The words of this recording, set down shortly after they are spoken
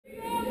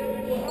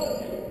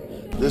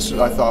This,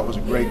 I thought, was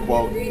a great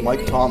quote.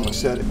 Mike Tomlin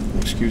said,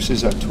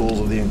 "Excuses are tools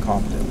of the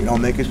incompetent." We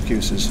don't make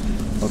excuses,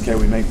 okay?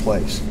 We make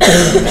plays.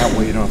 And that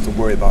way you don't have to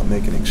worry about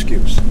making an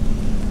excuse.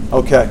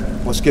 Okay,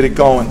 let's get it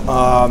going.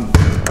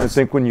 I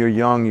think when you're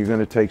young, you're going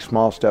to take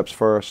small steps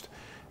first.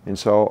 And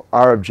so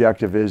our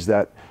objective is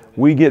that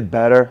we get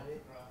better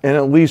in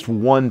at least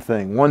one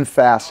thing, one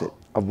facet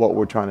of what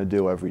we're trying to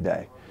do every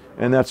day.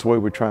 And that's the way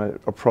we're trying to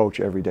approach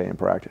every day in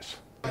practice.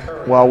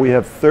 Well, we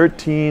have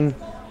 13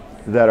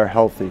 that are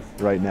healthy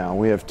right now.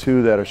 We have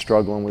 2 that are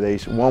struggling with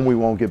ACL. One we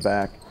won't get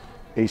back,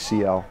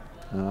 ACL.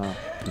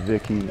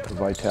 Vicky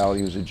Vitale,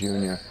 who's a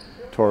junior,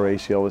 tore her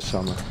ACL this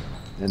summer.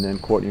 And then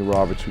Courtney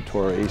Roberts, who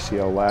tore her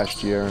ACL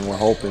last year, and we're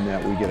hoping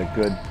that we get a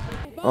good.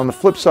 On the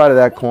flip side of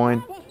that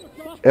coin,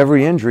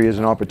 every injury is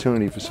an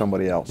opportunity for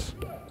somebody else.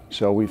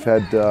 So we've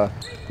had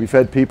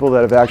people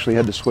that have actually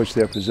had to switch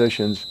their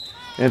positions,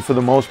 and for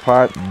the most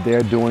part,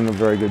 they're doing a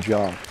very good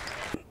job.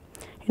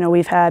 You know,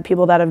 we've had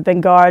people that have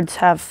been guards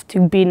have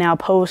to be now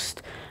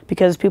post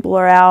because people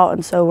are out,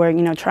 and so we're,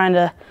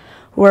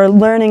 we're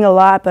learning a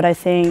lot, but I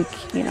think,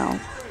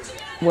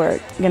 we're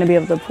going to be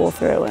able to pull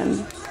through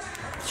and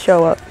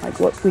show up like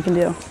what we can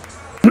do.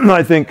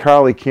 I think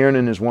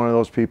Keene is one of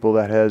those people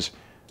that has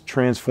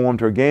transformed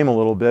her game a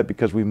little bit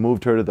because we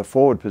moved her to the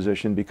forward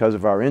position because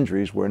of our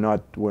injuries. We're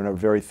not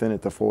very thin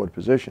at the forward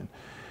position.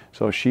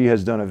 So she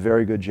has done a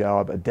very good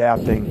job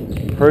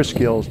adapting her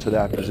skills to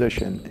that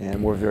position,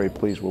 and we're very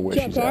pleased with where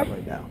she's at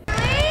right now.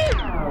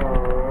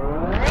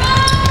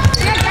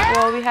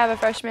 Well, we have a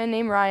freshman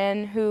named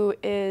Ryan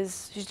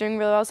she's doing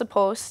really well as a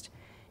post,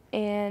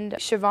 and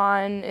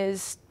Siobhan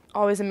is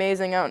always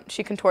amazing.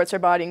 She contorts her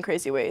body in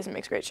crazy ways and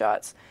makes great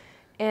shots.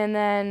 And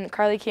then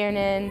Keene,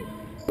 and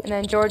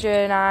then Georgia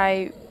and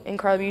I and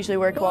Carly usually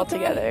work well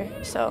together,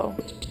 so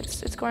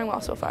it's going well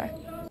so far.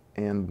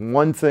 And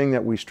one thing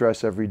that we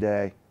stress every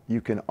day, you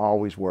can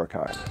always work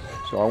hard.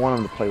 So I want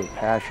them to play with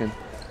passion.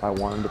 I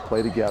want them to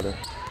play together.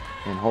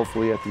 And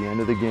hopefully at the end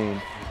of the game,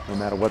 no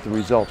matter what the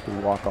results, we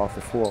walk off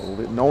the floor,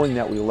 knowing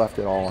that we left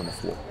it all on the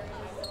floor.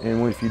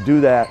 And if you do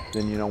that,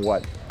 then you know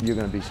what? You're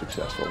going to be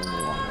successful in the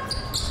long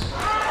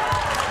run.